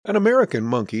An American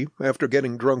monkey, after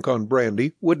getting drunk on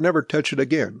brandy, would never touch it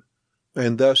again,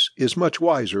 and thus is much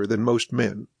wiser than most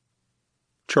men.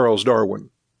 Charles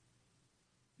Darwin.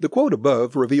 The quote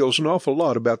above reveals an awful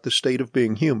lot about the state of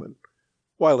being human.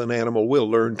 While an animal will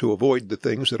learn to avoid the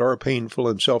things that are painful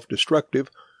and self-destructive,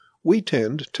 we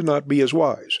tend to not be as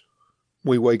wise.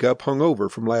 We wake up hungover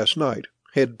from last night,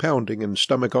 head pounding and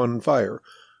stomach on fire,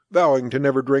 vowing to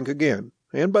never drink again,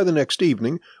 and by the next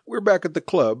evening we're back at the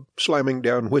club, slamming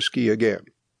down whiskey again.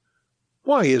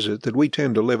 Why is it that we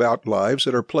tend to live out lives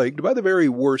that are plagued by the very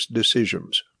worst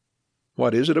decisions?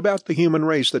 What is it about the human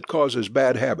race that causes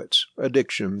bad habits,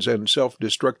 addictions, and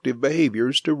self-destructive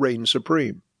behaviors to reign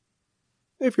supreme?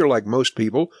 If you're like most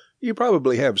people, you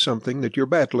probably have something that you're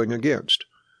battling against.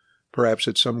 Perhaps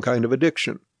it's some kind of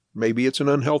addiction. Maybe it's an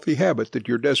unhealthy habit that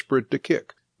you're desperate to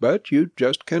kick, but you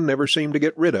just can never seem to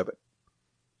get rid of it.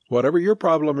 Whatever your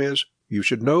problem is, you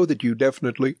should know that you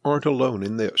definitely aren't alone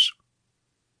in this.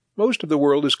 Most of the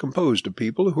world is composed of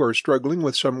people who are struggling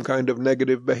with some kind of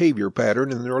negative behavior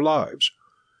pattern in their lives.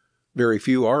 Very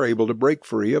few are able to break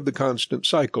free of the constant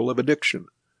cycle of addiction.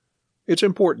 It's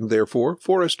important, therefore,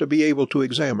 for us to be able to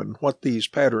examine what these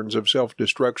patterns of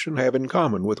self-destruction have in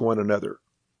common with one another.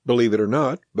 Believe it or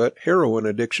not, but heroin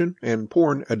addiction and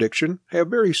porn addiction have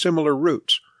very similar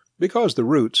roots, because the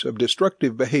roots of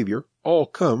destructive behavior all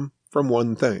come from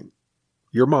one thing: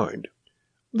 your mind.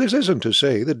 This isn't to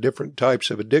say that different types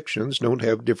of addictions don't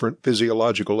have different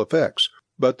physiological effects,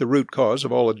 but the root cause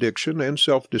of all addiction and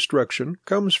self-destruction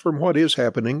comes from what is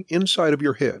happening inside of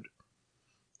your head.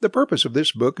 The purpose of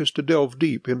this book is to delve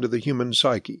deep into the human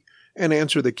psyche and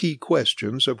answer the key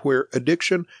questions of where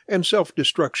addiction and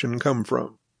self-destruction come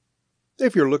from.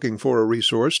 If you're looking for a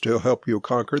resource to help you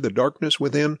conquer the darkness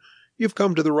within, you've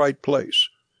come to the right place.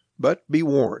 But be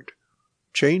warned.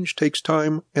 Change takes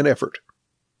time and effort.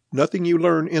 Nothing you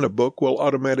learn in a book will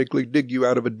automatically dig you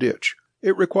out of a ditch.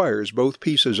 It requires both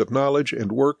pieces of knowledge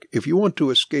and work if you want to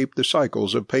escape the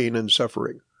cycles of pain and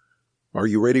suffering. Are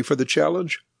you ready for the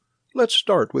challenge? Let's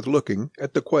start with looking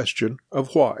at the question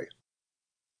of why.